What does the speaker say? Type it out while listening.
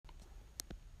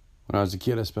When I was a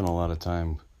kid, I spent a lot of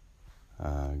time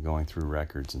going through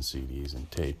records and CDs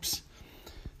and tapes.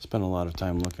 Spent a lot of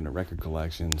time looking at record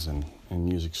collections and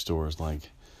music stores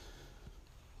like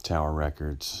Tower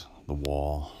Records, The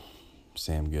Wall,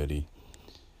 Sam Goody.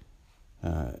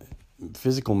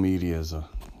 Physical media is a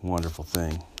wonderful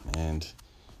thing, and it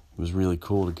was really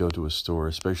cool to go to a store,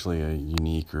 especially a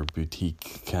unique or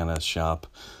boutique kind of shop.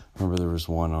 I remember there was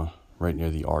one right near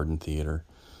the Arden Theater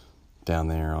down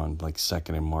there on like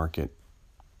 2nd and Market,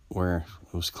 where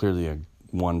it was clearly a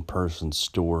one-person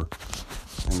store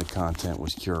and the content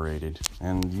was curated.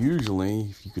 And usually,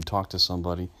 if you could talk to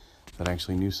somebody that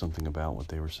actually knew something about what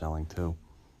they were selling too.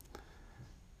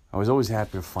 I was always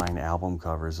happy to find album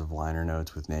covers of liner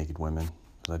notes with naked women,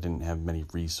 because I didn't have many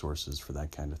resources for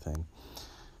that kind of thing.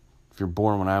 If you're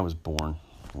born when I was born,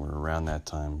 or around that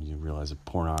time, you realize that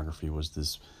pornography was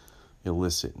this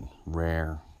illicit,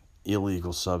 rare,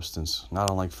 illegal substance, not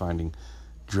unlike finding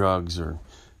drugs or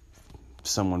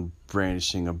someone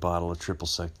brandishing a bottle of triple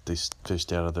sec they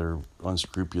fished out of their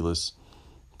unscrupulous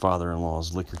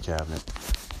father-in-law's liquor cabinet.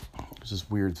 It was this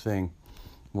weird thing.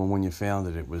 Well, when you found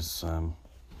it, it was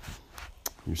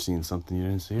you're seeing something you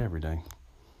didn't see every day.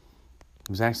 It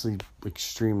was actually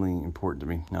extremely important to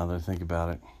me now that I think about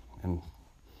it, and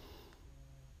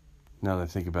now that I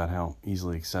think about how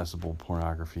easily accessible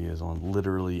pornography is on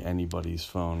literally anybody's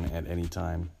phone at any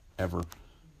time, ever,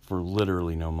 for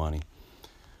literally no money.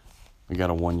 I got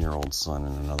a 1-year-old son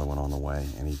and another one on the way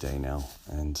any day now,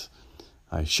 and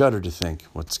I shudder to think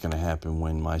what's going to happen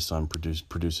when my son's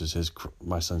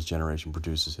generation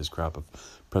produces his crop of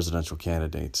presidential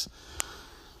candidates.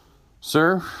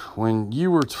 Sir, when you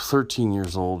were 13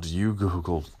 years old, you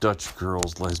Googled Dutch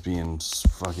girls, lesbians,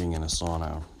 fucking in a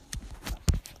sauna.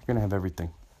 You're going to have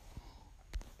everything.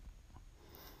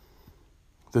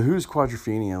 The Who's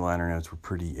Quadrophenia liner notes were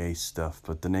pretty ace stuff,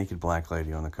 but the naked black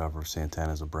lady on the cover of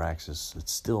Santana's Abraxas, it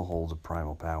still holds a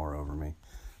primal power over me.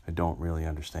 I don't really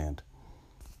understand.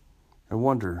 I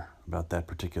wonder about that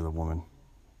particular woman.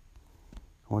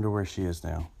 I wonder where she is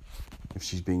now, if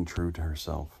she's being true to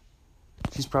herself.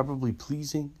 She's probably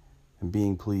pleasing and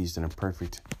being pleased in a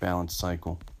perfect, balanced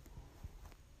cycle.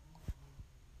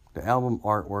 The album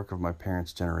artwork of my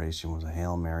parents' generation was a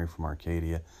Hail Mary from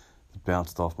Arcadia that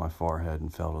bounced off my forehead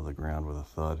and fell to the ground with a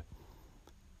thud.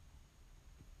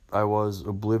 I was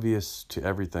oblivious to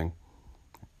everything,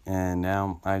 and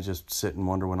now I just sit and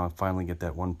wonder when I'll finally get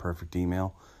that one perfect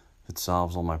email that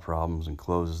solves all my problems and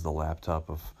closes the laptop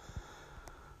of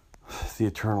the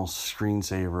eternal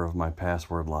screensaver of my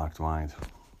password-locked mind.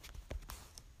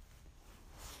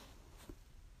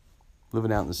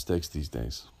 Living out in the sticks these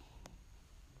days.